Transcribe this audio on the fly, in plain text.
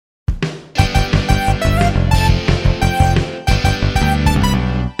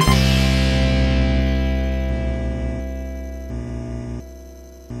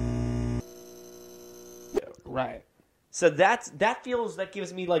So that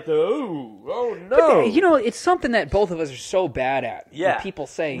gives me like the oh no. But, it's something that both of us are so bad at. Yeah, when people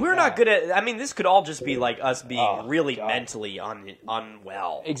say we're not good at. I mean, this could all just be like us being really mentally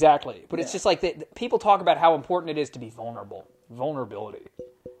unwell. Exactly, but it's just like people talk about how important it is to be vulnerable. Vulnerability.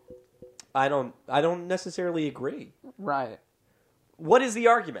 I don't necessarily agree. Right. What is the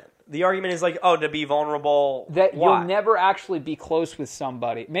argument? The argument is like, to be vulnerable. That why? You'll never actually be close with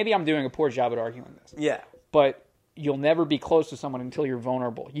somebody. Maybe I'm doing a poor job at arguing this. Yeah. But you'll never be close to someone until you're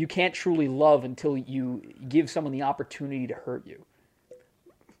vulnerable. You can't truly love until you give someone the opportunity to hurt you.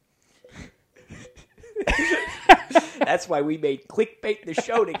 That's why we made Clickbait the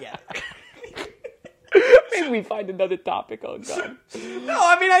show together. Maybe we find another topic. Oh, God. No,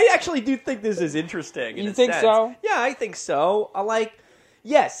 I mean, I actually do think this is interesting. You think so? Yeah, I think so.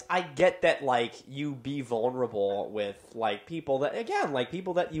 Yes, I get that, you be vulnerable with, people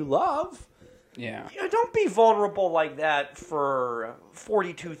that you love. Yeah. Don't be vulnerable like that for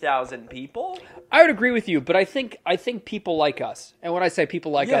 42,000 people. I would agree with you, but I think people like us, and when I say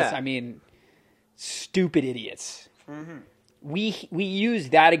people like us, I mean stupid idiots. Mm-hmm. We use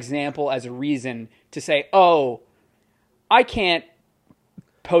that example as a reason to say, oh, I can't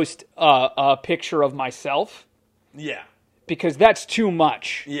post a picture of myself. Yeah. Because that's too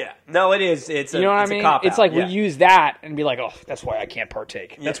much. Yeah. No, it is. It's you know what I mean? It's like we use that and be like, oh, that's why I can't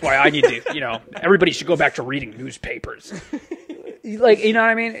partake. Yeah. That's why I need to, everybody should go back to reading newspapers. You know what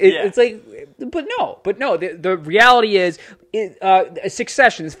I mean? It's like, but no. The reality is,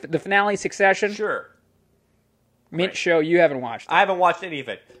 Succession, the finale Succession. Sure. Mint show, you haven't watched it. I haven't watched any of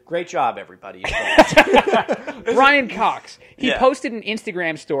it. Great job, everybody. Brian Cox. He posted an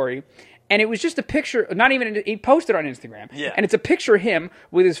Instagram story, and it was just a picture, he posted on Instagram, and it's a picture of him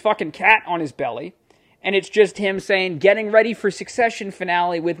with his fucking cat on his belly, and it's just him saying, getting ready for Succession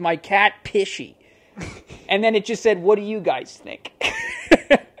finale with my cat, Pishy. And then it just said, what do you guys think?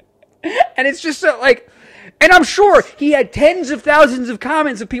 And it's just so, and I'm sure he had tens of thousands of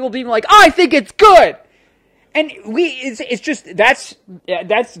comments of people being like, I think it's good! And it's just, those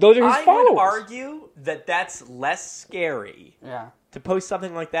are his followers. I would argue that that's less scary. Yeah. To post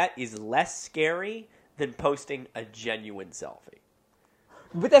something like that is less scary than posting a genuine selfie.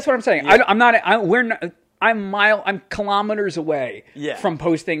 But that's what I'm saying. Yeah. I'm kilometers away from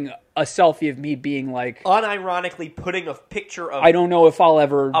posting a selfie of me being like, unironically putting a picture of. I don't know if I'll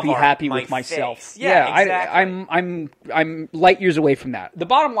ever be happy with myself. Face. Yeah, exactly. I'm light years away from that. The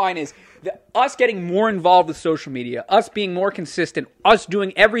bottom line is us getting more involved with social media, us being more consistent, us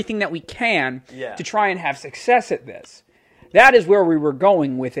doing everything that we can to try and have success at this. That is where we were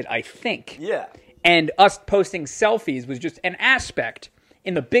going with it, I think. Yeah. And us posting selfies was just an aspect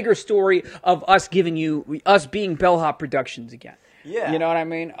in the bigger story of us being Bellhop Productions again. Yeah. You know what I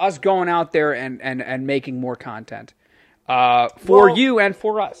mean? Us going out there and making more content for you and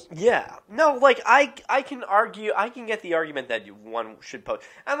for us. Yeah. No, I can get the argument that one should post.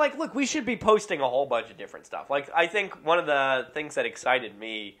 And look, we should be posting a whole bunch of different stuff. I think one of the things that excited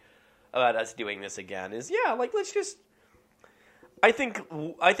me about us doing this again is, let's just... I think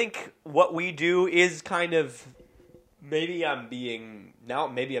what we do is kind of... Maybe I'm being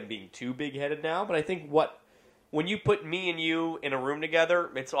too big-headed now, but I think when you put me and you in a room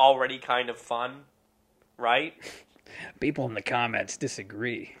together, it's already kind of fun, right? People in the comments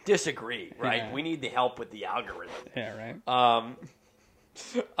disagree. Right? Yeah. We need the help with the algorithm. Yeah, right.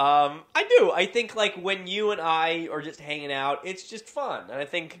 I do. I think when you and I are just hanging out, it's just fun, and I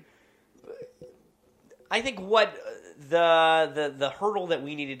think what the hurdle that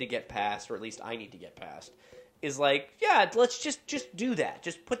we needed to get past, or at least I need to get past, is let's just do that.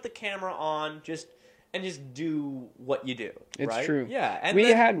 Just put the camera on, just do what you do. It's right? true. Yeah, and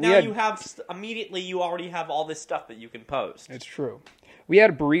immediately you already have all this stuff that you can post. It's true. We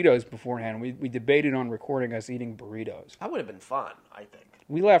had burritos beforehand. We debated on recording us eating burritos. That would have been fun, I think.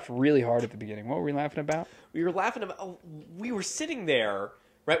 We laughed really hard at the beginning. What were we laughing about? We were laughing about... we were sitting there,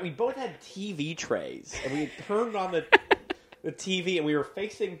 right? We both had TV trays, and we had turned on the TV, and we were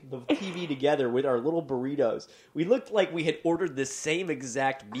facing the TV together with our little burritos. We looked like we had ordered the same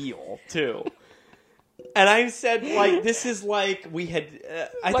exact meal, too. And I said, this is we had...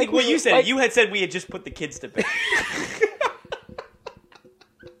 I think what you said, you had said we had just put the kids to bed.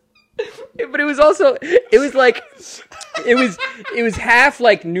 But it was also... It was it was half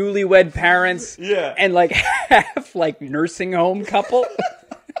newlywed parents and half nursing home couple.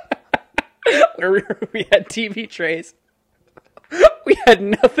 Where we had TV trays. We had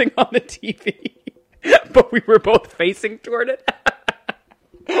nothing on the TV, but we were both facing toward it.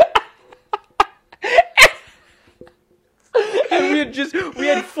 And we had we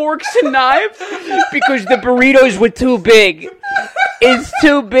had forks and knives because the burritos were too big. It's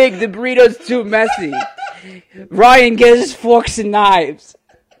too big. The burrito's too messy. Ryan, get his forks and knives.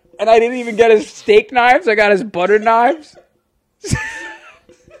 And I didn't even get his steak knives. I got his butter knives.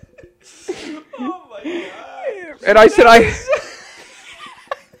 Oh my god. And I said,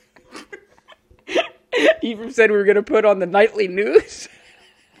 Ephraim said we were going to put on the nightly news.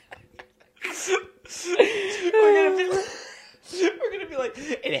 We're gonna be like,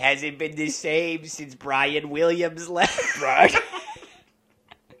 it hasn't been the same since Brian Williams left. Right.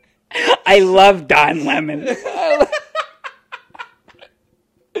 I love Don Lemon.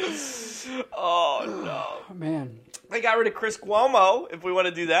 Oh no, man. They got rid of Chris Cuomo, if we want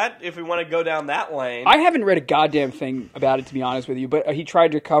to do that, if we want to go down that lane. I haven't read a goddamn thing about it, to be honest with you, but he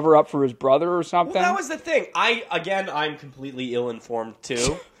tried to cover up for his brother or something. Well, that was the thing. I'm completely ill-informed,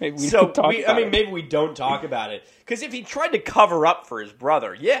 too. Maybe we don't talk about it. Maybe we don't talk about it. Because if he tried to cover up for his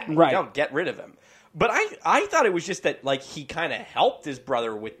brother, right. Don't get rid of him. But I thought it was just that, like, he kind of helped his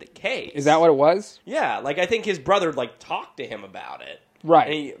brother with the case. Is that what it was? Yeah, like, I think his brother, like, talked to him about it. Right.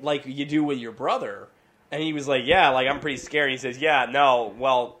 And he, like you do with your brother. And he was like, yeah, like, I'm pretty scared. And he says, yeah, no,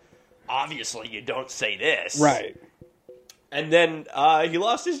 well, obviously you don't say this. Right. And then he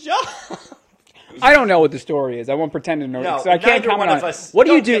lost his job. I don't know what the story is. I won't pretend to know. No, I can't comment on it. What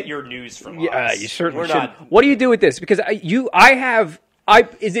do you do? Get your news from us. You certainly should. What do you do with this? Because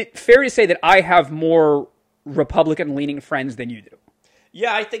is it fair to say that I have more Republican-leaning friends than you do?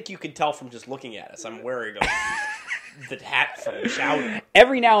 Yeah, I think you can tell from just looking at us. I'm wearing the hat from Chowder.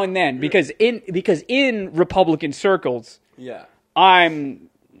 Every now and then, because in Republican circles, yeah, I'm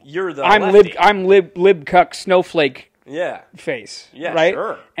lefty. I'm lib cuck snowflake face. Yeah, right?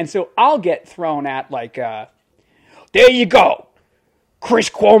 Sure. And so I'll get thrown at like, there you go. Chris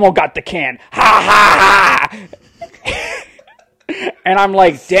Cuomo got the can. Ha ha ha. And I'm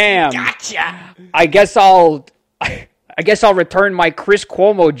like, damn. Gotcha. I guess I'll return my Chris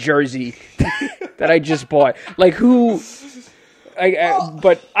Cuomo jersey that I just bought. Like who?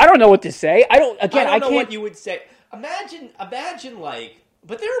 But I don't know what to say. I don't know what you would say. Imagine like.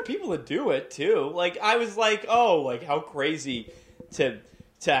 But there are people that do it too. Like I was like, oh, like how crazy to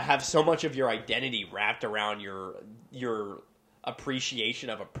have so much of your identity wrapped around your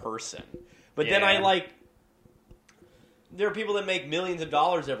appreciation of a person. But then there are people that make millions of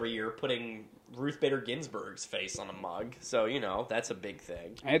dollars every year putting Ruth Bader Ginsburg's face on a mug. So, that's a big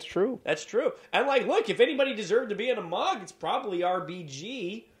thing. It's true. That's true. And, like, look, if anybody deserved to be in a mug, it's probably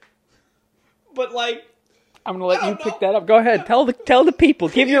RBG. But, like... I'm going to let you pick that up. Go ahead. Tell the people.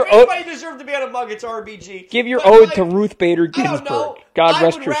 Give your ode... If anybody deserved to be on a mug, it's RBG. Give your ode to Ruth Bader Ginsburg. God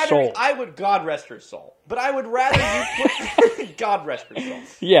rest her soul. God rest her soul. But I would rather you put... God rest her soul.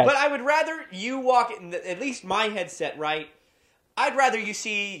 Yes. But I would rather you walk... At least my headset, right? I'd rather you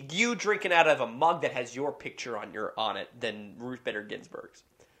see you drinking out of a mug that has your picture on it than Ruth Bader Ginsburg's.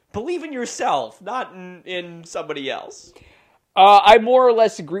 Believe in yourself, not in somebody else. I more or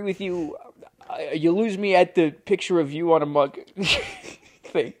less agree with you. You lose me at the picture of you on a mug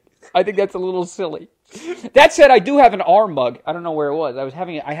thing. I think that's a little silly. That said, I do have an R mug. I don't know where it was.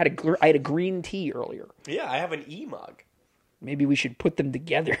 I had a green tea earlier. Yeah, I have an E mug. Maybe we should put them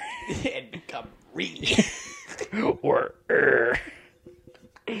together and become green. Or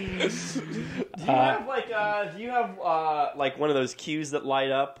Do you have like one of those cues that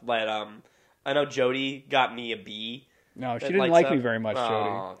light up? Like I know Jody got me a B. No, she didn't like me very much,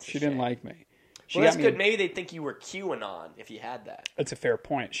 Jody. She didn't like me. Well, that's good. Maybe they'd think you were QAnon if you had that. That's a fair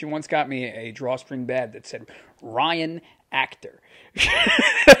point. She once got me a drawstring bag that said Ryan Actor.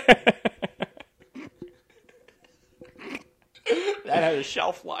 That had a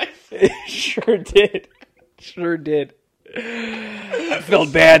shelf life. It sure did. Sure did. I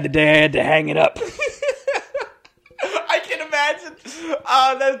felt bad the day I had to hang it up. I can imagine.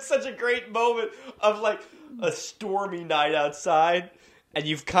 That's such a great moment of like a stormy night outside, and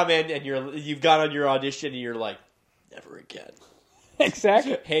you've come in and you've gone on your audition, and you're like, never again.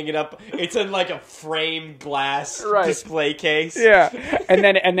 Exactly. Hang it up. It's in like a framed glass display case. Yeah.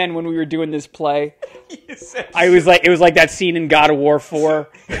 And then when we were doing this play, it was like that scene in God of War 4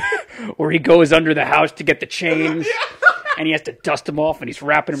 where he goes under the house to get the chains and he has to dust them off and he's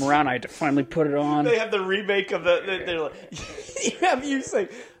wrapping them around. I had to finally put it on. They have the remake of they're like, you say,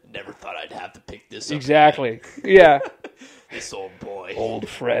 never thought I'd have to pick this up. Exactly. Yeah. This old boy. Old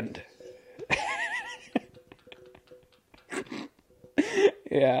friend.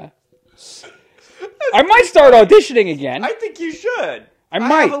 Yeah. I might start auditioning again. I think you should. I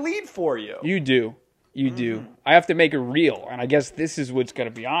might. have a lead for you. You do. You do. I have to make it real, and I guess this is what's going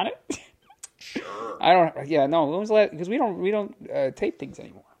to be on it. Sure. I don't. Yeah, no. When was the last? Because we don't tape things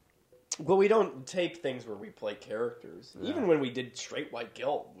anymore. Well, we don't tape things where we play characters. Yeah. Even when we did Straight White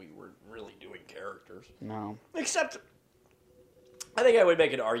Guilt, we weren't really doing characters. No. Except, I think I would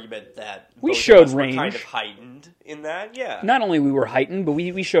make an argument that we showed range. Kind of heightened in that. Yeah. Not only we were heightened, but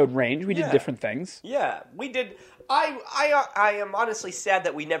we showed range. We did different things. Yeah, we did. I am honestly sad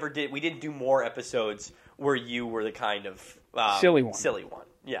that we never did. We didn't do more episodes where you were the kind of silly one. Silly one.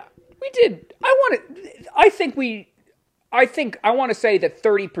 Yeah. We did. I want to say that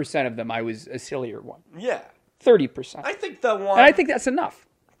 30% of them I was a sillier one. Yeah. 30%. I think the one. And I think that's enough.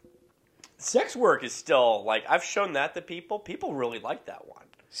 Sex work is still, like, I've shown that to people. People really like that one.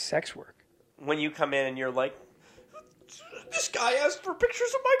 Sex work. When you come in and you're like, this guy asked for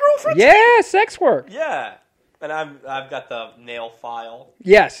pictures of my girlfriend. Yeah, sex work. Yeah. And I've got the nail file.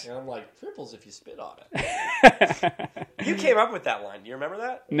 Yes. And I'm like, triples if you spit on it. You came up with that line. Do you remember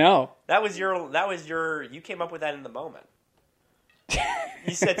that? No. That was your. You came up with that in the moment.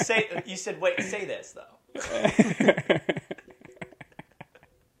 You said wait, say this though.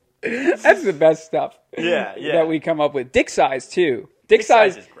 That's the best stuff. Yeah. That we come up with. Dick size too. Dick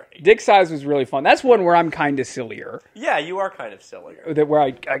size is great. Dick size was really fun. That's one where I'm kind of sillier. Yeah, you are kind of sillier. That where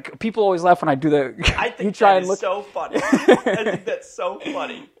I people always laugh when I do the. I think you try that and is look. So funny. I think that's so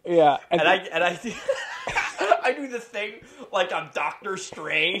funny. Yeah, and I I do the thing like I'm Doctor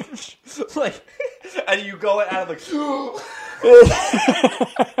Strange, like, and you go out of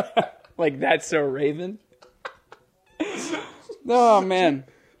like that's so Raven. Oh man,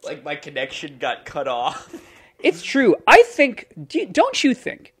 like my connection got cut off. It's true. I think. Don't you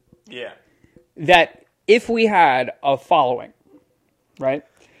think? Yeah. That if we had a following, right?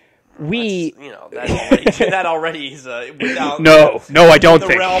 That already is without. No, I don't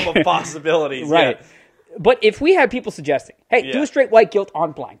think the realm of possibilities, right? Yeah. But if we had people suggesting, "Hey, do a straight white guilt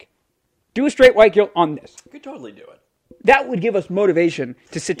on blank, do a straight white guilt on this," you could totally do it. That would give us motivation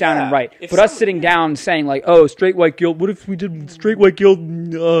to sit down and write. But us sitting down saying like, "Oh, straight white guilt. What if we did straight white guilt?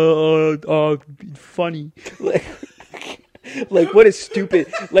 Funny." Like what is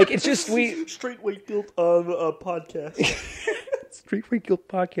stupid? Like it's just straight white guilt on a podcast. Straight white guilt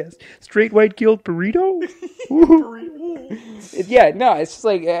podcast. Straight white guilt burrito. Burrito. Yeah, no, it's just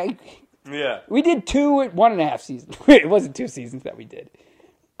like yeah. We did 1.5 seasons. It wasn't 2 seasons that we did.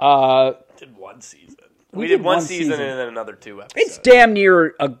 Did 1 season. We did one season and then another 2 episodes. It's damn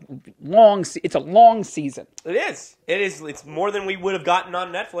near a long. It's a long season. It is. It's more than we would have gotten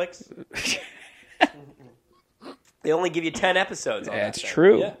on Netflix. They only give you 10 episodes on That's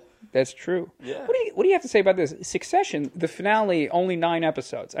true. Yeah. That's true. Yeah. What do you have to say about this? Succession, the finale, only 9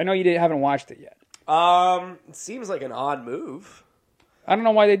 episodes. I know you haven't watched it yet. It seems like an odd move. I don't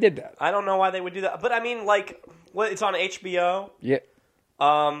know why they did that. I don't know why they would do that. But I mean, like, it's on HBO. Yeah.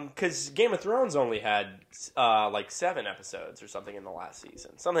 Because Game of Thrones only had like 7 episodes or something in the last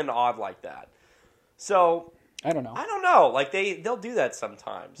season. Something odd like that. So I don't know. Like they'll do that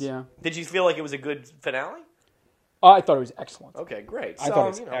sometimes. Yeah. Did you feel like it was a good finale? I thought it was excellent. Okay, great. I thought it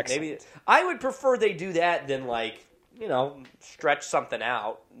was excellent. Maybe I would prefer they do that than stretch something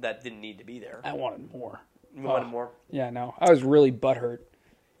out that didn't need to be there. I wanted more. You wanted more? Yeah, no. I was really butthurt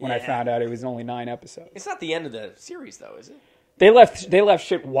when I found out it was only 9 episodes. It's not the end of the series, though, is it? They left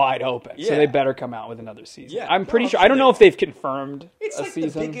shit wide open, so they better come out with another season. Yeah, I'm pretty sure. I don't know if they've confirmed it's a like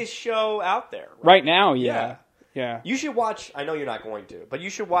season. The biggest show out there right now. Yeah. You should watch. I know you're not going to, but you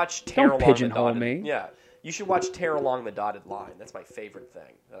should watch Tear Along pigeonhole me. Yeah, you should watch Tear Along the Dotted Line. That's my favorite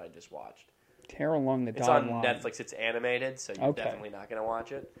thing that I just watched. Tear Along the Dotted Line. It's on Netflix. It's animated, so you're definitely not going to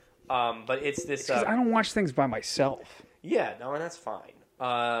watch it. But it's this. I don't watch things by myself. Yeah, no, and that's fine.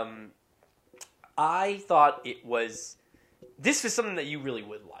 I thought it was. This is something that you really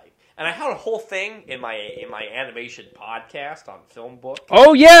would like, and I had a whole thing in my animation podcast on Film Book.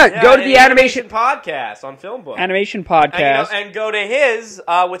 Oh yeah, go to the animation podcast on Film Book. Animation podcast, and go to his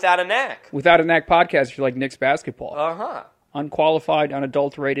Without a Knack. Without a Knack podcast. If you like Knicks basketball, unqualified,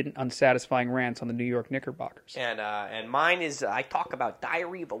 unadulterated, unsatisfying rants on the New York Knickerbockers. And mine is I talk about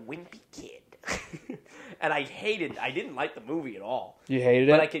Diary of a Wimpy Kid, and I didn't like the movie at all. You hated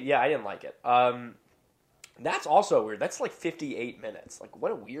it? But I didn't like it. That's also weird. That's like 58 minutes. Like,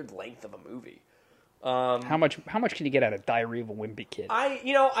 what a weird length of a movie. How much can you get out of Diary of a Wimpy Kid?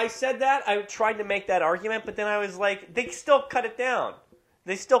 I said that. I tried to make that argument, but then I was like, they still cut it down.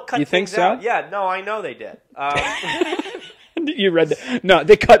 They still cut things out. Yeah, no, I know they did. You read that? No,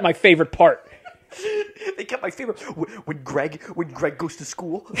 they cut my favorite part. They cut my favorite when Greg goes to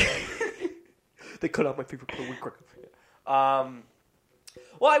school. They cut out my favorite part when Greg.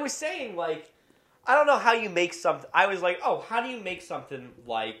 Well, I was saying, like, I don't know how you make something. I was like, oh, how do you make something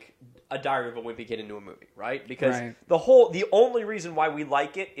like a Diary of a Wimpy Kid into a movie, right? Because the only reason why we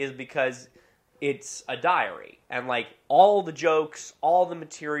like it is because it's a diary, and like all the jokes, all the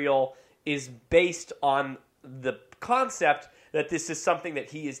material is based on the concept that this is something that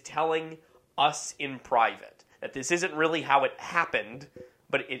he is telling us in private. That this isn't really how it happened,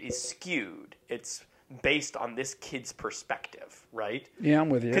 but it is skewed. It's based on this kid's perspective, right? Yeah, I'm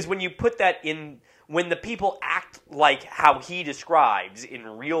with you. Because when you put that in, when the people act like how he describes in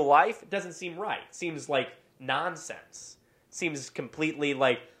real life, it doesn't seem right. It seems like nonsense. It seems completely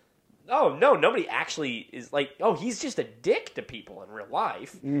like, oh, no, nobody actually is like, oh, he's just a dick to people in real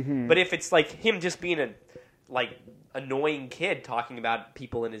life. Mm-hmm. But if it's like him just being a, like, annoying kid talking about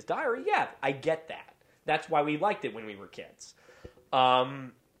people in his diary, yeah, I get that. That's why we liked it when we were kids.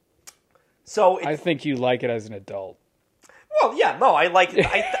 So I think you like it as an adult. Well, yeah, no, I like it.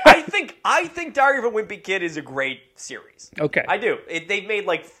 I think Diary of a Wimpy Kid is a great series. Okay. I do. They've made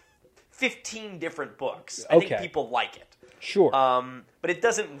like 15 different books. I think people like it. Sure. But it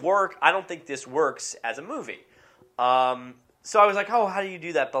doesn't work. I don't think this works as a movie. So I was like, oh, how do you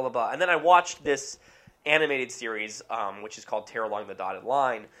do that, blah, blah, blah. And then I watched this animated series, which is called Tear Along the Dotted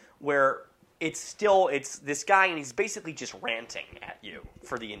Line, where it's this guy, and he's basically just ranting at you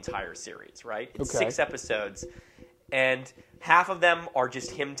for the entire series, right? It's 6 episodes, and half of them are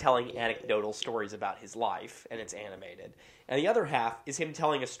just him telling anecdotal stories about his life, and it's animated. And the other half is him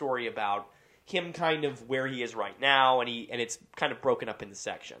telling a story about him kind of where he is right now, and it's kind of broken up into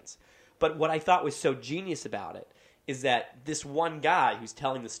sections. But what I thought was so genius about it is that this one guy who's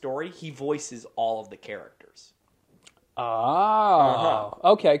telling the story, he voices all of the characters. Oh,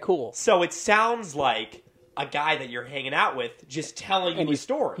 okay, cool. So it sounds like a guy that you're hanging out with just telling you a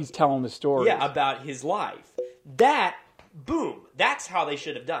story. He's telling the story. Yeah, about his life. That's how they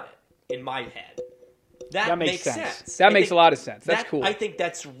should have done it, in my head. That makes sense. That makes a lot of sense. That's cool. I think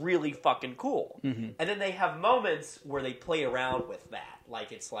that's really fucking cool. Mm-hmm. And then they have moments where they play around with that.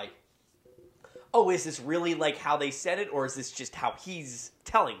 Like, it's like, oh, is this really like how they said it, or is this just how he's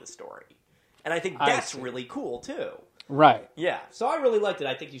telling the story? And I think that's really cool, too. Right. Yeah. So I really liked it.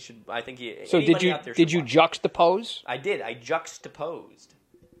 I think you should. So did you juxtapose? I did. I juxtaposed,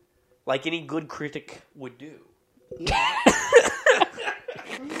 like any good critic would do.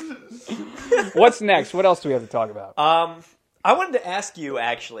 What's next? What else do we have to talk about? I wanted to ask you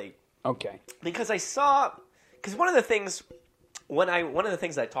actually. Okay. Because one of the things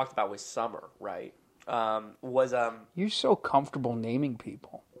I talked about with Summer, right? You're so comfortable naming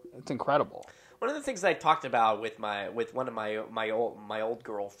people. It's incredible. One of the things I talked about with one of my old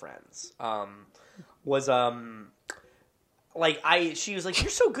girlfriends was she was like, you're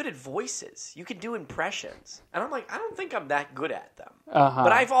so good at voices, you can do impressions, and I'm like, I don't think I'm that good at them.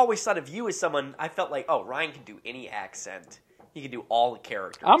 But I've always thought of you as someone, I felt like, oh, Ryan can do any accent, he can do all the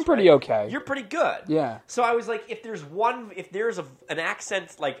characters. I'm pretty okay. You're pretty good. Yeah. So I was like, if there's an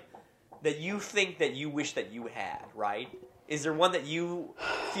accent like that you think that you wish that you had, right? Is there one that you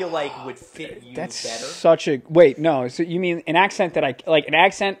feel like would fit you better? Wait, no. So you mean an accent that an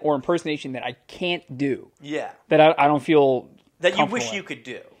accent or impersonation that I can't do? Yeah. That I don't feel that you wish you could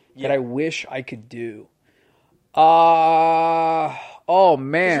do. Yeah. That I wish I could do. Oh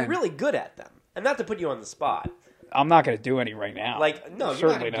man. You're really good at them. And not to put you on the spot. I'm not going to do any right now. Like, no, you're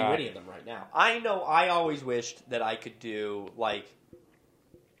not going to do any of them right now. I know I always wished that I could do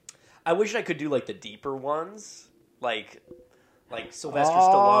I wish I could do the deeper ones. Like Sylvester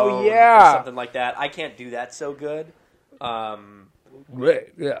Stallone or something like that. I can't do that so good.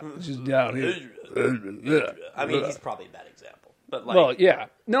 Right, yeah, just down here. I mean, he's probably a bad example. But well, yeah.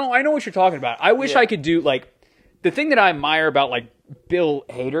 No, I know what you're talking about. I wish I could do, the thing that I admire about, Bill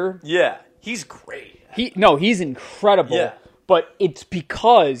Hader. Yeah, he's great. He's incredible. Yeah. But it's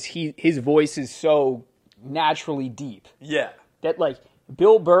because his voice is so naturally deep. Yeah. That,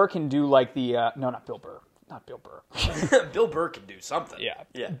 Bill Burr can do, no, not Bill Burr. Not Bill Burr. Bill Burr can do something. Yeah.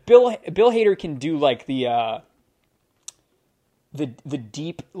 Yeah. Bill Hader can do the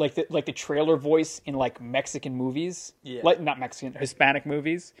deep the trailer voice in Mexican movies. Yeah. Not Mexican, Hispanic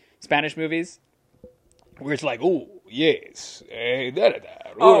movies, Spanish movies. Where it's oh yes, yes.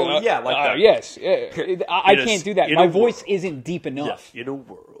 I can't do that. My voice isn't deep enough. Yeah, in a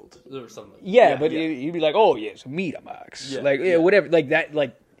world or something. Yeah, but you'd be oh yes, Miramax. Yeah. Whatever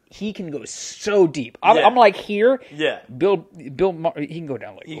that he can go so deep. I'm here. Yeah. Bill Maher, he can go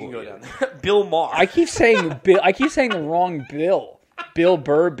down he can go down. Bill Maher. I keep saying Bill. I keep saying the wrong Bill. Bill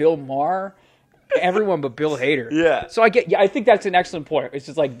Burr, Bill Maher, everyone but Bill Hader. Yeah. So I think that's an excellent point. It's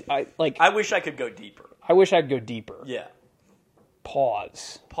just I wish I could go deeper. I wish I could go deeper. Yeah.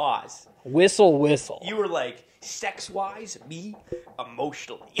 Pause. Whistle. Whistle. You were like, sex-wise, me,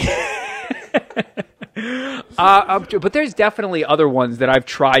 emotionally. But there's definitely other ones that I've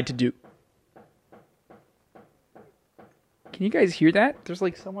tried to do. Can you guys hear that? There's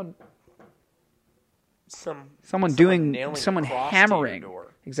like someone hammering.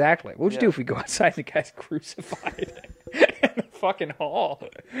 Exactly. What would you do if we go outside and the guy's crucified in the fucking hall?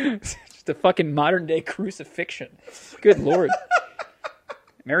 It's just a fucking modern day crucifixion. Good Lord.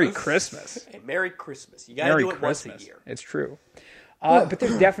 Merry Christmas. Hey, Merry Christmas. You gotta do it once a year. It's true. But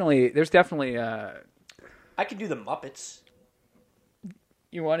there's definitely. I can do the Muppets.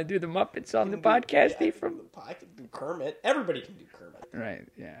 You want to do the Muppets on the podcast, Ephraim? I can do Kermit. Everybody can do Kermit. Right.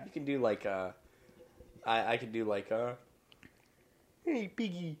 Yeah. You can do like I can do like hey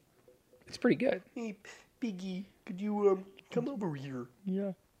Piggy. It's pretty good. Hey Piggy, could you come over here?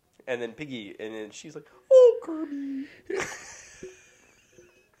 Yeah. And then Piggy, and then she's like, oh Kirby.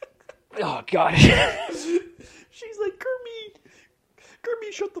 Oh God. She's like,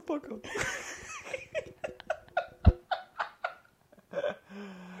 Kirby, shut the fuck up.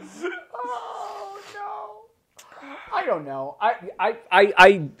 Oh no. I don't know.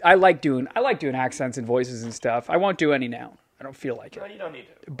 I like doing accents and voices and stuff. I won't do any now. I don't feel like it. No, you don't need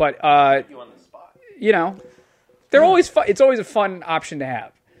to. But you on the spot. You know, they're always fun. It's always a fun option to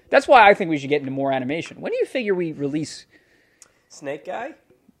have. That's why I think we should get into more animation. When do you figure we release Snake Guy?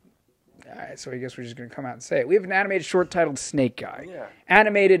 All right, so I guess we're just going to come out and say it. We have an animated short titled Snake Guy. Yeah.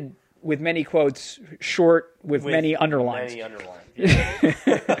 Animated with many quotes, short with many underlines. Many underlines.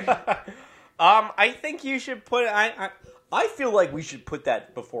 Yeah. I think you should put. I feel like we should put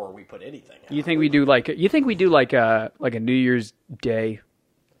that before we put anything out. You think we do like a New Year's Day?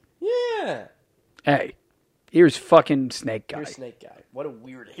 Yeah. Hey, here's fucking Snake Guy. Here's Snake Guy. What a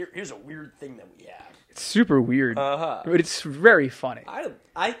weird. Here's a weird thing that we have. It's super weird. But it's very funny.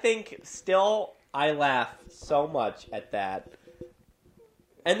 I think still I laugh so much at that.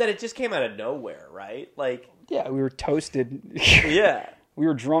 And then it just came out of nowhere, right? Like, yeah, we were toasted. Yeah. We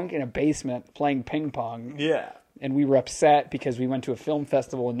were drunk in a basement playing ping pong. Yeah. And we were upset because we went to a film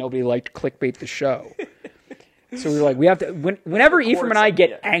festival and nobody liked Clickbait the Show. So we were like, we have to. Whenever Ephraim and I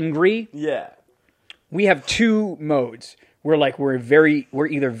get angry, we have two modes. We're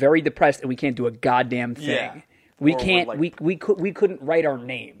either very depressed and we can't do a goddamn thing. Yeah. We can't. Like, we couldn't write our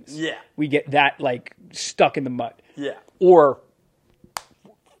names. Yeah. We get that like stuck in the mud. Yeah. Or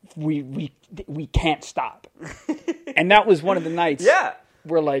we can't stop. And that was one of the nights. Yeah.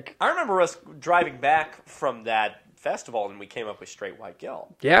 We're like, I remember us driving back from that festival and we came up with Straight White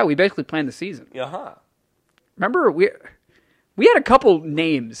Guilt. Yeah, we basically planned the season. Uh-huh. Remember we had a couple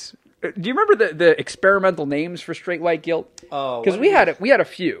names. Do you remember the experimental names for Straight White Guilt? Oh, because we had a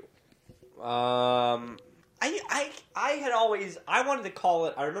few. I wanted to call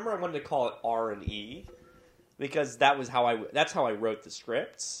it. I remember I wanted to call it R&E because that's how I wrote the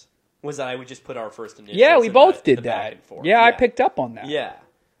scripts. Was that I would just put our first initials. Yeah, we both did that. Yeah, I picked up on that. Yeah,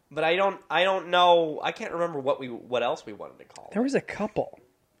 but I don't know. I can't remember what else we wanted to call it. There was a couple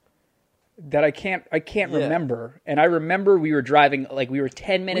that I can't remember, and I remember we were driving like we were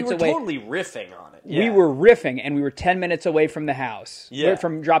 10 minutes away. We were totally riffing on it. Yeah. We were riffing, and we were 10 minutes away from the house. Yeah,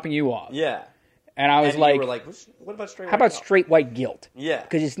 from dropping you off. Yeah, and I was like, you were like, what about straight? How about straight white guilt? Yeah,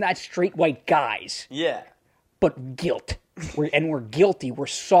 because it's not straight white guys. Yeah, but guilt. We're guilty. We're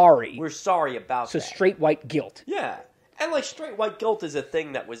sorry. We're sorry about that. So straight white guilt. Yeah. And like straight white guilt is a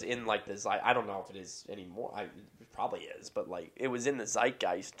thing that was in like the I don't know if it is anymore. It probably is, but like it was in the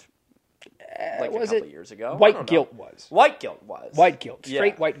zeitgeist like a couple of years ago. White guilt was. White guilt was. White guilt.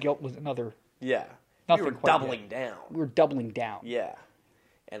 Straight white guilt was another. Yeah. Nothing we were doubling down. We were doubling down. Yeah.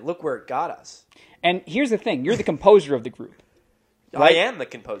 And look where it got us. And here's the thing. You're the composer of the group. Right? I am the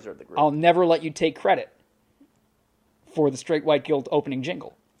composer of the group. I'll never let you take credit for the Straight White Guilt opening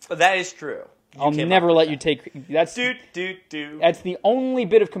jingle. That is true. I'll never let you take... That's That's the only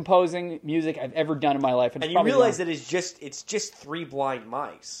bit of composing music I've ever done in my life. And you realize that it's just Three Blind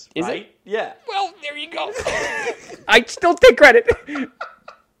Mice, right? Is it? Yeah. Well, there you go. I still take credit.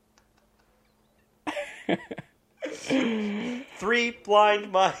 Three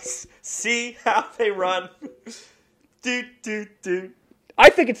blind mice. See how they run. I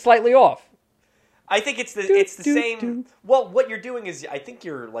think it's slightly off. I think it's the same. Well, what you're doing is, I think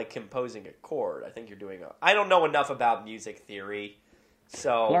you're like composing a chord. I think you're doing I don't know enough about music theory,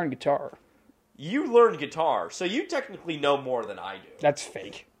 so I learned guitar. You learned guitar, so you technically know more than I do. That's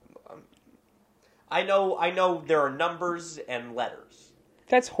fake. I know. There are numbers and letters.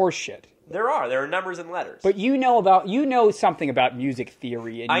 That's horseshit. There are numbers and letters. But you know something about music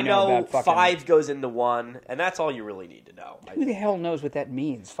theory, and I know about fucking, 5 goes into 1, and that's all you really need to know. Who the hell knows what that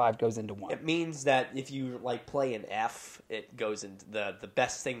means? 5 goes into 1. It means that if you like play an F, it goes into the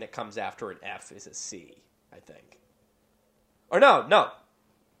best thing that comes after an F is a C, I think. Or no.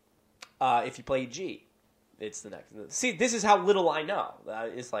 If you play G, it's the next. See, this is how little I know.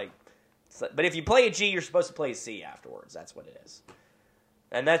 It's like, but if you play a G, you're supposed to play a C afterwards. That's what it is.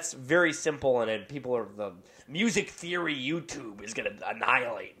 And that's very simple, and the music theory YouTube is going to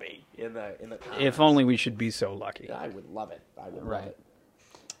annihilate me in the comments. If only we should be so lucky. I would love it. Love it.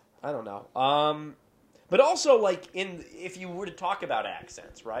 I don't know. But also, like, if you were to talk about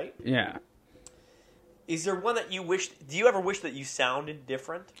accents, right? Yeah. Is there one that you wish? Do you ever wish that you sounded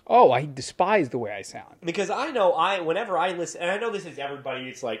different? Oh, I despise the way I sound. Because I know whenever I listen, and I know this is everybody.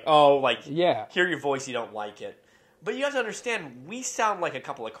 It's like, hear your voice, you don't like it. But you have to understand, we sound like a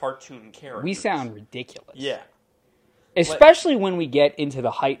couple of cartoon characters. We sound ridiculous. Yeah. Especially when we get into the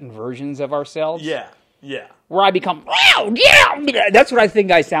heightened versions of ourselves. Yeah. Where I become, wow, yeah, that's what I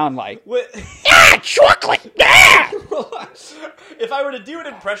think I sound like. Chocolate, yeah! If I were to do an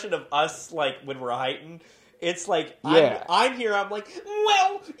impression of us, like, when we're heightened, it's like, I'm here, I'm like,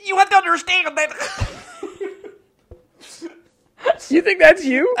 well, you have to understand that... You think that's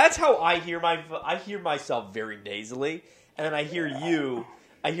you? That's how I hear myself very nasally, and then I hear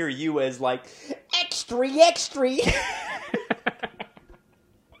you as like extra.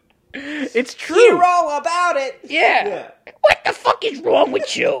 It's true. Hear all about it. Yeah. What the fuck is wrong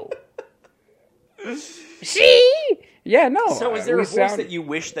with you? See? Yeah, no. So is there a voice that you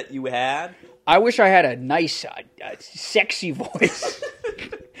wish that you had? I wish I had a nice, sexy voice.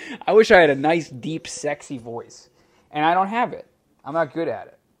 I wish I had a nice, deep, sexy voice, and I don't have it. I'm not good at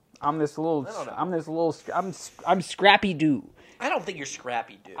it. I'm Scrappy Doo. I don't think you're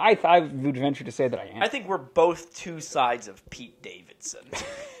Scrappy Doo. I would venture to say that I am. I think we're both two sides of Pete Davidson.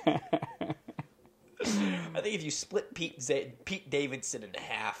 I think if you split Pete Davidson in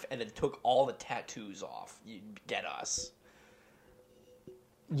half and then took all the tattoos off, you'd get us.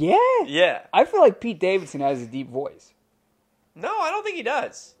 Yeah? Yeah. I feel like Pete Davidson has a deep voice. No, I don't think he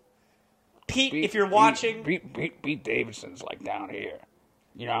does. Pete, if you're watching... Pete Davidson's like down here.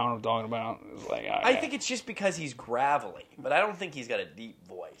 You know what I'm talking about? It's like, I think it's just because he's gravelly, but I don't think he's got a deep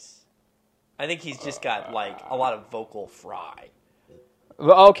voice. I think he's just got, like, a lot of vocal fry.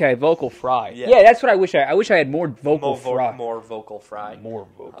 Okay, vocal fry. Yeah, that's what I wish I wish I had more vocal fry. More vocal fry. More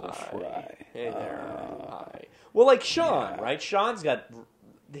vocal fry. Hey there. Hi. Well, like Sean, right? Sean's got...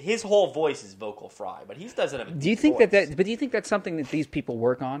 His whole voice is vocal fry, but he doesn't have a deep voice. But do you think that's something that these people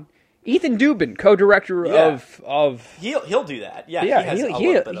work on? Ethan Dubin, co-director of he'll do that. Yeah, he has a little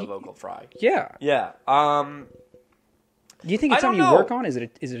bit of vocal fry. Yeah. Yeah. Do you think it's something you work on? Is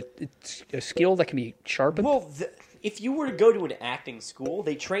it a skill that can be sharpened? Well, if you were to go to an acting school,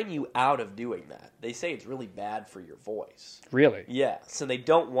 they train you out of doing that. They say it's really bad for your voice. Really? Yeah. So they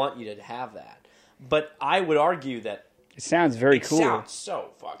don't want you to have that. But I would argue that it sounds very cool. It sounds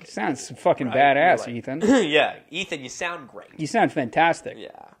so fucking. It sounds fucking badass, like, Ethan. Yeah, Ethan, you sound great. You sound fantastic. Yeah.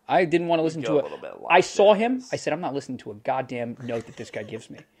 I didn't want to listen to it. I saw him. I said, I'm not listening to a goddamn note that this guy gives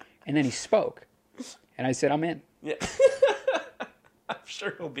me. And then he spoke, and I said, I'm in. Yeah. I'm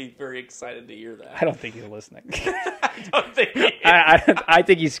sure he'll be very excited to hear that. I don't think he's listening. I don't think he is. I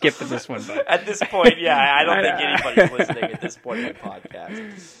think he skipped this one. But. At this point, yeah, I don't think anybody's listening at this point in the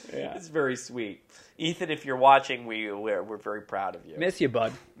podcast. Yeah. It's very sweet. Ethan, if you're watching, we're very proud of you. Miss you,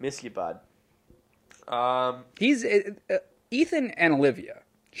 bud. Miss you, bud. He's Ethan and Olivia.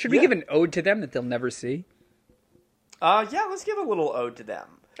 Should we give an ode to them that they'll never see? Yeah, let's give a little ode to them.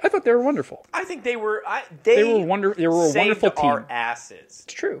 I thought they were wonderful. I think they were. They were a wonderful team. Our asses.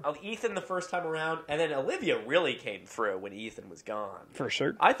 It's true. Ethan the first time around, and then Olivia really came through when Ethan was gone. For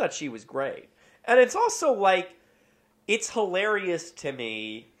sure. I thought she was great, and it's also like it's hilarious to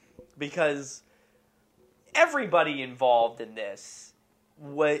me because everybody involved in this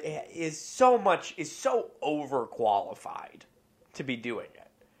is so overqualified to be doing it.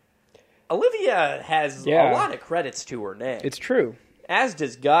 Olivia has a lot of credits to her name. It's true. As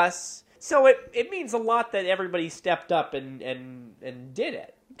does Gus. So it means a lot that everybody stepped up and did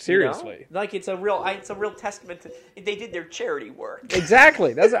it. Seriously. You know? Like it's a real testament to they did their charity work.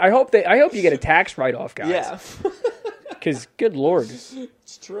 Exactly. I hope you get a tax write-off, guys. Yeah. Cuz good lord.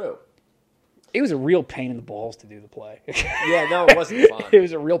 It's true. It was a real pain in the balls to do the play. Yeah, no, it wasn't fun. It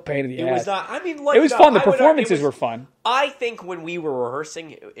was a real pain in the ass. It was not. I mean, it was fun. The performances were fun. I think when we were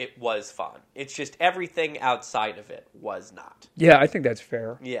rehearsing, it was fun. It's just everything outside of it was not. Yeah, I think that's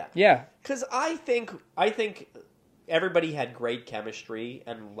fair. Yeah, yeah. Because I think, everybody had great chemistry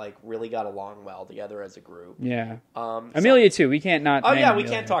and like really got along well together as a group. Yeah. Amelia too. We can't not. Oh yeah, we Amelia.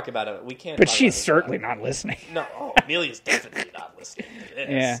 can't talk about it. We can't. But talk she's about certainly not listening. No, Amelia's definitely not listening to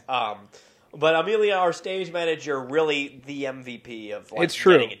this. Yeah. But Amelia, our stage manager, really the MVP of like It's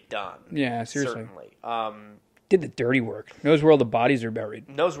true. getting it done. Yeah, seriously. Certainly. Did the dirty work. Knows where all the bodies are buried.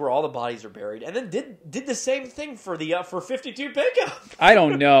 Knows where all the bodies are buried, and then did the same thing for the for 52 pickup. I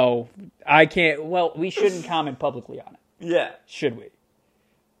don't know. I can't. Well, we shouldn't comment publicly on it, Yeah. should we?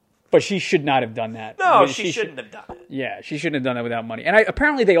 But she should not have done that. No, she shouldn't have done it. Yeah, she shouldn't have done that without money. And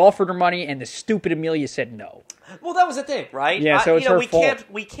apparently they offered her money, and the stupid Amelia said no. Well, that was the thing, right? Yeah, so it's her fault.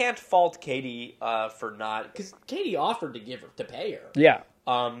 We can't fault Katie for not, because Katie offered to pay her. Yeah.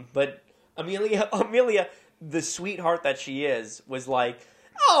 But Amelia, the sweetheart that she is, was like,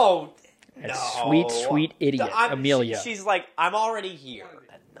 oh, That no. sweet idiot, Amelia. She's like, I'm already here.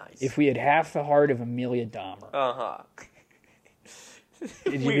 That's nice. If we had half the heart of Amelia Dahmer. Uh-huh.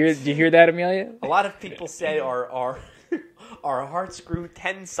 Did you hear that, Amelia? A lot of people say our hearts grew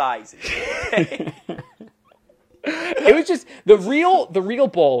 10 sizes. It was just the real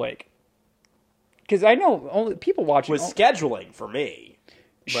ball ache. Because I know only people watching was scheduling for me.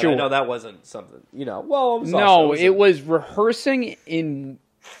 But sure. I know that wasn't something, well, it was no, it was rehearsing in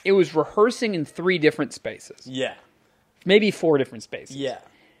 3 different spaces. Yeah. Maybe 4 different spaces. Yeah.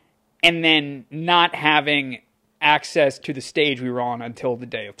 And then not having access to the stage we were on until the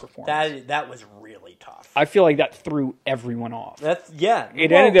day of performance. That was really tough. I feel like that threw everyone off. It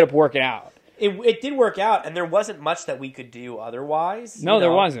Ended up working out. It did work out, and there wasn't much that we could do otherwise. No,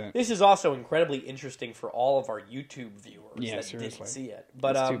 there wasn't. This is also incredibly interesting for all of our YouTube viewers that seriously. didn't see it.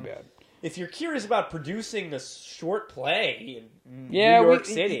 But It's too bad. If you're curious about producing a short play in New Yeah, York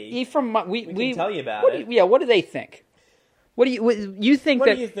City, we can tell you about it. What do they think? What do you think?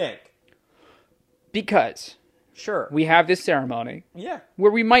 What do you think? Because Sure. we have this ceremony Yeah.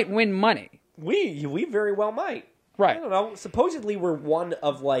 where we might win money. We very well might. Right. I don't know. Supposedly we're one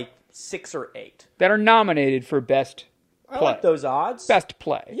of like 6 or 8. That are nominated for best play. I like those odds. Best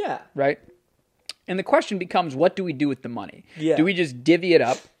play. Yeah. Right? And the question becomes, what do we do with the money? Yeah. Do we just divvy it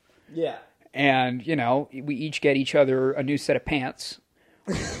up Yeah. and, we each get each other a new set of pants?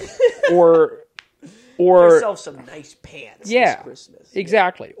 or Yourself some nice pants yeah, this Christmas.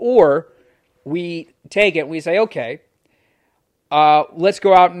 Exactly. Or we take it and we say, okay, let's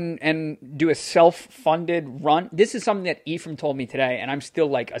go out and do a self-funded run. This is something that Ephraim told me today, and I'm still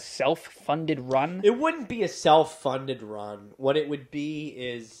like, a self-funded run? It wouldn't be a self-funded run. What it would be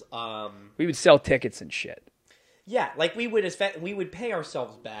is... we would sell tickets and shit. Yeah, like we would pay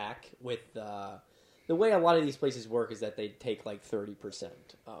ourselves back with... the way a lot of these places work is that they take like 30%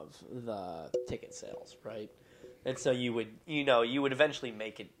 of the ticket sales, right? And so you would eventually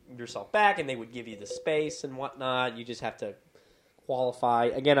make it yourself back, and they would give you the space and whatnot. You just have to qualify.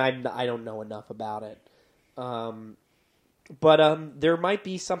 Again, I don't know enough about it, but there might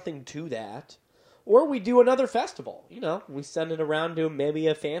be something to that. Or we do another festival. We send it around to maybe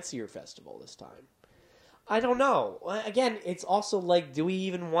a fancier festival this time. I don't know. Again, it's also like, do we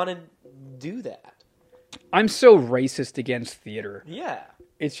even want to do that? I'm so racist against theater. Yeah.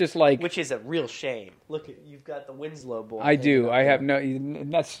 It's just like... Which is a real shame. Look, you've got the Winslow boy. I do. I have no...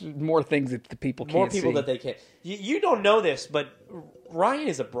 That's more things that the people can't see. More people that they can't... You don't know this, but Ryan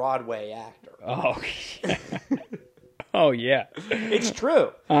is a Broadway actor. Oh, yeah. Oh, yeah. It's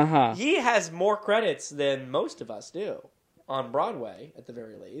true. Uh-huh. He has more credits than most of us do. On Broadway, at the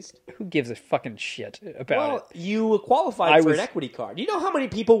very least. Who gives a fucking shit about it? You qualified for an equity card. You know how many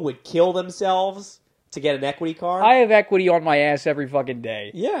people would kill themselves to get an equity card? I have equity on my ass every fucking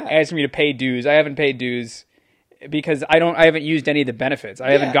day. Yeah. Asking me to pay dues. I haven't paid dues because I haven't used any of the benefits.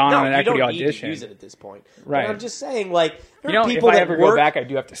 I haven't gone on an equity audition. You don't need to use it at this point. Right. But I'm just saying, like, there are people if I that ever work... go back, I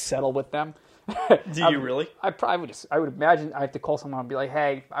do have to settle with them. Do you really? I would imagine I have to call someone and be like,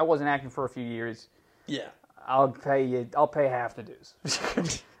 hey, I wasn't acting for a few years. Yeah. I'll pay half the dues.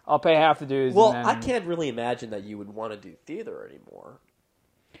 I'll pay half the dues. Well, and then... I can't really imagine that you would want to do theater anymore.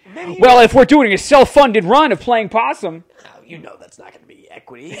 Well, if we're doing a self-funded run of playing possum... Oh, that's not going to be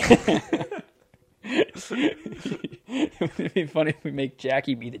equity. It would be funny if we make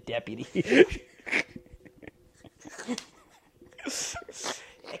Jackie be the deputy.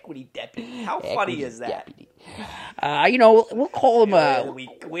 Equity deputy. How funny is that? Deputy. We'll call him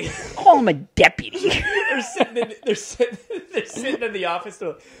call him a deputy. They're sitting in the office.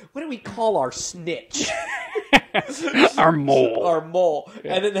 What do we call our snitch? Our mole. Our mole.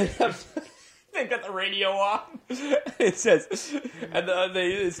 Yeah. And then they've got the radio on. It says, and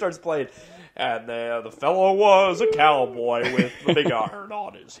it starts playing. And the fellow was a cowboy with the big iron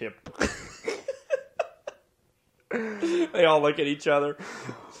on his hip. They all look at each other.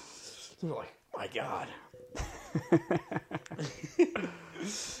 They're like, my God.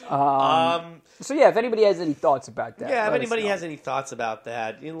 So yeah, if anybody has any thoughts about that, yeah, if anybody has any thoughts about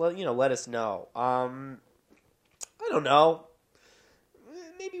that, let us know. I don't know.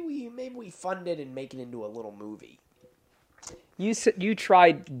 Maybe we fund it and make it into a little movie. You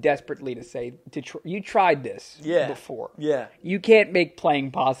tried desperately you tried this before. Yeah. You can't make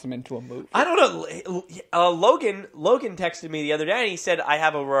Playing Possum into a movie. I don't know. Logan texted me the other day and he said I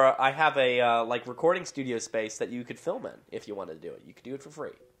have a like recording studio space that you could film in if you wanted to do it. You could do it for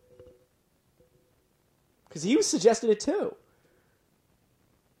free. Because he suggested it too.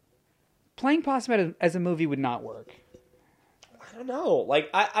 Playing Possum as a movie would not work. I don't know.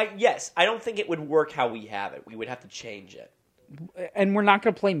 Like yes, I don't think it would work how we have it. We would have to change it. And we're not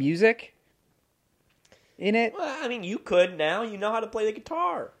going to play music in it? Well, I mean, you could now. You know how to play the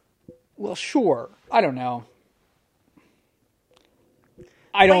guitar. Well, sure. I don't know.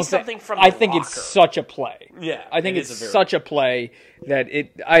 I think it's such a play. Yeah, I think it's such a play that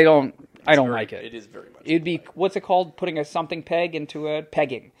I don't like it. It is very much. It'd be what's it called? Putting a something peg into a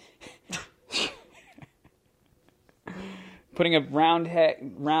pegging. Putting a round peg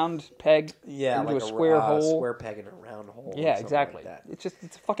into a square hole. Square peg in a round hole. Yeah, exactly. Like it's a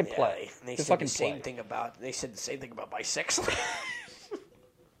fucking play. They said the same thing about bisexual.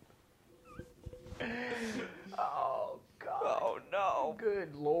 Oh God. Oh no.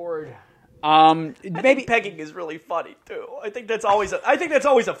 Good Lord. Maybe pegging is really funny too. I think that's always a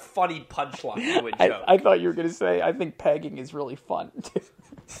funny punchline to a joke. I thought you were going to say I think pegging is really fun.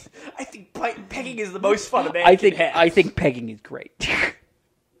 I think pegging is the most fun a man can have. I think pegging is great.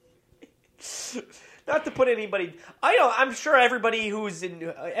 Not to put anybody. I'm sure everybody who's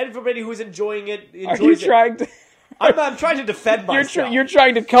enjoying it enjoys Are you it. trying to? I'm trying to defend myself. You're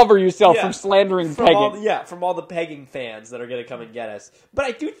trying to cover yourself from slandering pegging. From all the pegging fans that are going to come and get us. But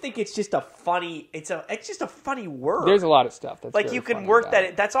I do think it's just a funny. It's just a funny word. There's a lot of stuff that's like you can work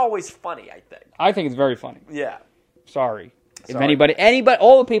that. That's always funny. I think. I think it's very funny. Yeah. Sorry. If anybody,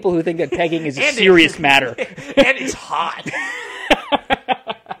 all the people who think that pegging is a serious matter, and it's hot.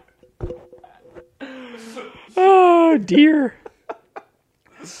 Oh dear.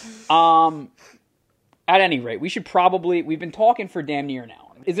 At any rate, we've been talking for damn near an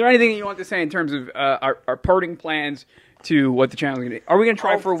hour. Is there anything you want to say in terms of our parting plans to what the channel is going to do? Are we going to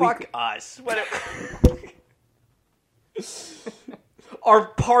try for a week? Fuck us. Our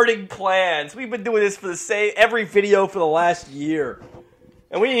parting plans. We've been doing this for every video for the last year.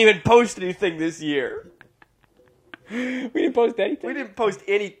 And we didn't even post anything this year. We didn't post anything? We didn't post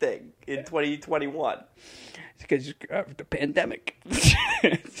anything in 2021. It's because of the pandemic.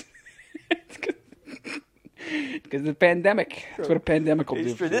 Because of the pandemic. That's what a pandemic will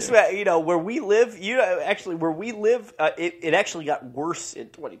do. For this way, where we live, it actually got worse in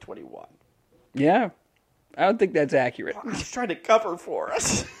 2021. Yeah. I don't think that's accurate. He's trying to cover for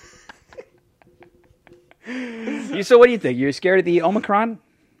us. So what do you think? You're scared of the Omicron?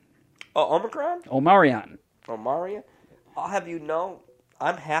 Oh, Omicron? Omarion. I'll have you know,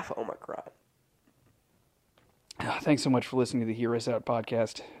 I'm half Omicron. Oh, thanks so much for listening to the Hear Us Out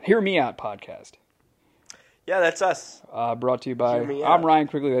podcast. Hear Me Out podcast. Yeah, that's us. Brought to you by... I'm Ryan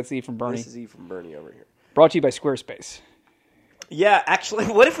Quigley. That's E from Bernie. This is E from Bernie over here. Brought to you by Squarespace. Yeah, actually,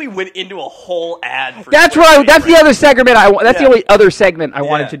 what if we went into a whole ad for That's right. That's the other segment the only other segment I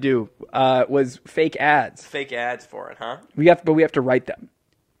wanted to do was fake ads. Fake ads for it, huh? We have to write them.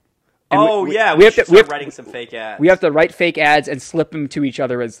 And we have to start writing some fake ads. We have to write fake ads and slip them to each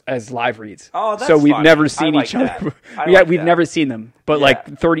other as live reads. Oh, that's so we've funny. never seen each other. We've never seen them. But we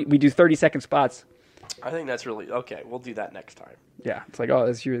do 30-second spots. I think that's really okay. We'll do that next time. Yeah, it's like, oh,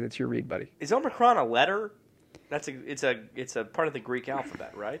 that's your read, buddy. Is Omicron a letter? It's a part of the Greek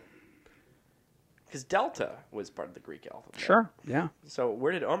alphabet, right? Because Delta was part of the Greek alphabet. Sure, yeah. So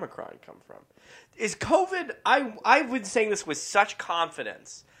where did Omicron come from? Is COVID... I've been saying this with such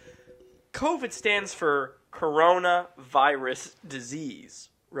confidence. COVID stands for coronavirus disease,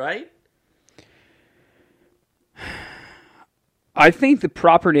 right? I think the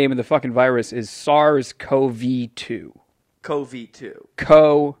proper name of the fucking virus is SARS-CoV-2. CoV-2.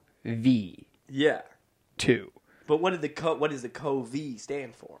 CoV. Yeah. 2. But what does the CoV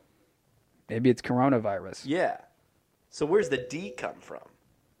stand for? Maybe it's coronavirus. Yeah. So where's the D come from?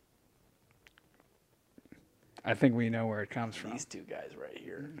 I think we know where it comes from. These two guys right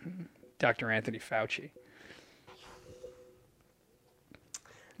here. Dr. Anthony Fauci.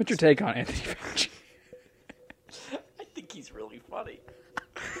 What's your take on Anthony Fauci? I think he's really funny.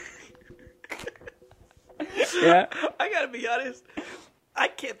 Yeah? I gotta be honest. I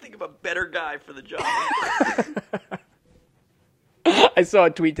can't think of a better guy for the job. I saw a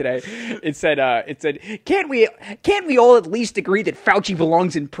tweet today. It said, can't we all at least agree that Fauci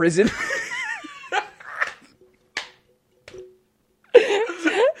belongs in prison?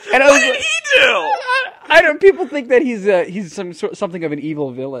 And what did he do? I don't. People think that he's something of an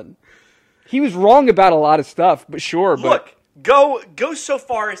evil villain. He was wrong about a lot of stuff, but sure. Look, go so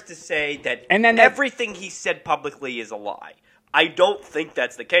far as to say that everything he said publicly is a lie. I don't think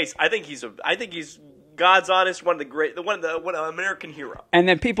that's the case. I think he's God's honest, one of the American hero. And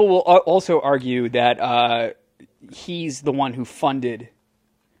then people will also argue that he's the one who funded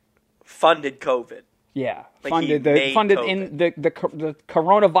COVID. Yeah, like funded in the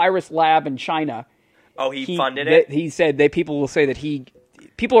coronavirus lab in China. Oh, he funded it. He said that people will say that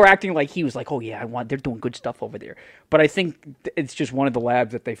people are acting like he was like, oh yeah, they're doing good stuff over there. But I think it's just one of the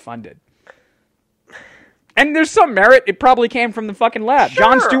labs that they funded. And there's some merit. It probably came from the fucking lab. Sure.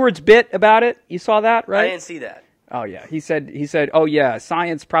 Jon Stewart's bit about it. You saw that, right? I didn't see that. Oh yeah, he said, oh yeah,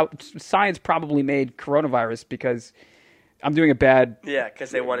 science probably made coronavirus because I'm doing a bad. Yeah,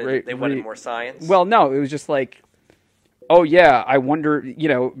 because they wanted more science. Well, no, it was just like, oh yeah, I wonder,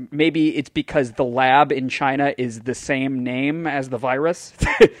 maybe it's because the lab in China is the same name as the virus.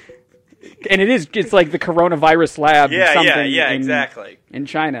 And it's like the coronavirus lab. Exactly. In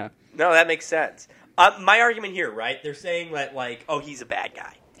China. No, that makes sense. My argument here, right? They're saying that he's a bad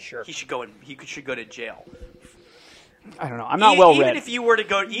guy. Sure. He should go to jail. I don't know. I'm not well read. Even if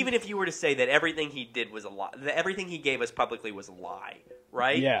you were to say that everything he did was a lie, that everything he gave us publicly was a lie,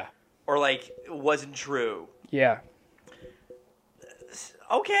 right? Yeah. Or it wasn't true. Yeah.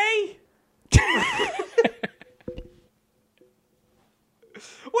 Okay.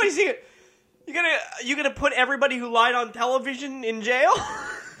 What is he? You gonna put everybody who lied on television in jail?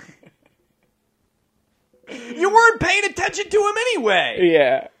 You weren't paying attention to him anyway.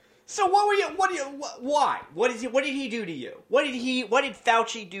 Yeah. So why? What did he do to you? What did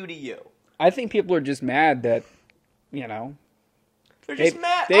Fauci do to you? I think people are just mad that, they're just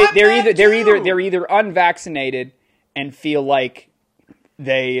mad. They're either unvaccinated and feel like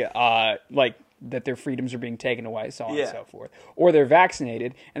they that their freedoms are being taken away, so on and so forth, or they're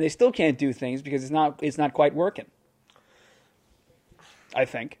vaccinated and they still can't do things because it's not quite working. I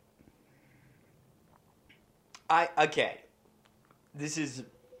think.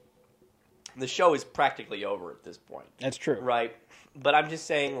 The show is practically over at this point. That's true. Right? But I'm just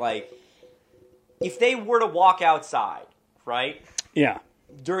saying, if they were to walk outside, right? Yeah.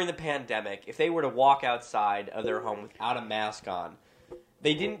 During the pandemic, if they were to walk outside of their home without a mask on,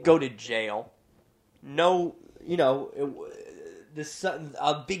 they didn't go to jail. No,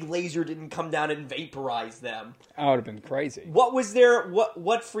 a big laser didn't come down and vaporize them. That would have been crazy.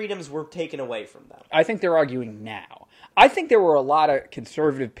 What freedoms were taken away from them? I think they're arguing now. I think there were a lot of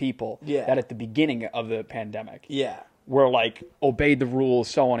conservative people that at the beginning of the pandemic were obeyed the rules,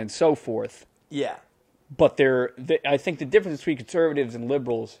 so on and so forth. Yeah. But I think the difference between conservatives and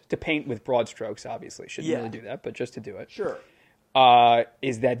liberals, to paint with broad strokes, obviously, shouldn't really do that, but just to do it. Sure.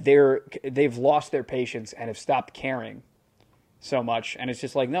 Is that they've lost their patience and have stopped caring so much, and it's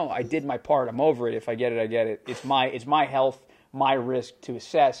just no, I did my part. I'm over it. If I get it, I get it. It's my health, my risk to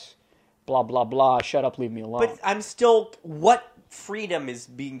assess. Blah blah blah. Shut up, leave me alone. But I'm still. What freedom is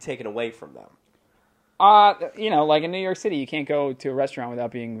being taken away from them? In New York City, you can't go to a restaurant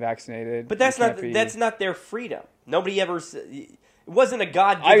without being vaccinated. But that's not their freedom. Nobody ever. It wasn't a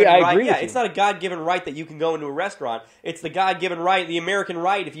God-given right. I agree with you. It's not a God-given right that you can go into a restaurant. It's the God-given right, the American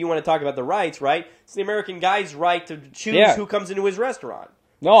right, if you want to talk about the rights, right? It's the American guy's right to choose who comes into his restaurant.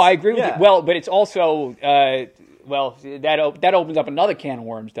 No, I agree with you. Well, but it's also, that opens up another can of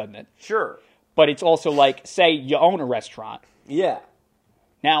worms, doesn't it? Sure. But it's also say you own a restaurant. Yeah.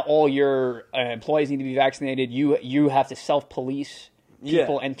 Now all your employees need to be vaccinated. You have to self-police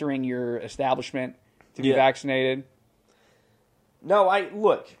people entering your establishment to be vaccinated. No, I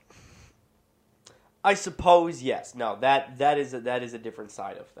suppose yes. No, that is a different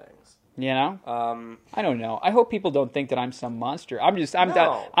side of things. I don't know. I hope people don't think that I'm some monster. I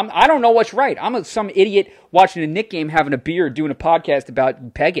don't know what's right. I'm some idiot watching a Knick game, having a beer, doing a podcast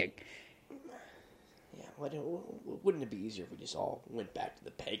about pegging. Yeah, wouldn't it be easier if we just all went back to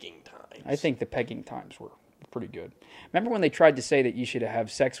the pegging times? I think the pegging times were pretty good. Remember when they tried to say that you should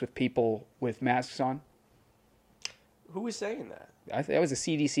have sex with people with masks on? Who was saying that? That was a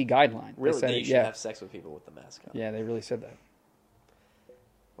CDC guideline. Really? That you should have sex with people with the mask on? Yeah, they really said that.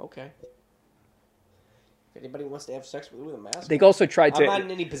 Okay. If anybody wants to have sex with a mask, they also tried I'm not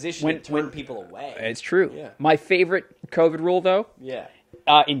in any position to turn people away. It's true. Yeah. My favorite COVID rule, though,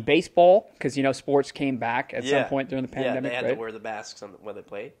 in baseball, because sports came back at some point during the pandemic. Yeah, they had right? to wear the masks when they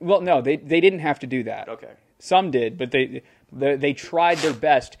played. Well, no, they didn't have to do that. Okay, some did, but they tried their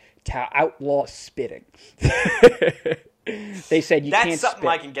best to outlaw spitting. They said you can't spit. That's something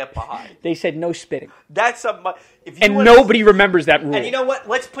I can get behind. They said no spitting. That's something. Nobody remembers that rule. And you know what?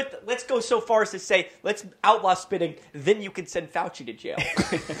 Let's go so far as to say let's outlaw spitting. Then you can send Fauci to jail.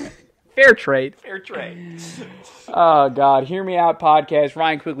 Fair trade. Fair trade. Oh God, Hear Me Out podcast.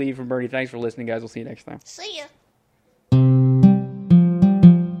 Ryan Quigley from Bernie. Thanks for listening, guys. We'll see you next time. See ya.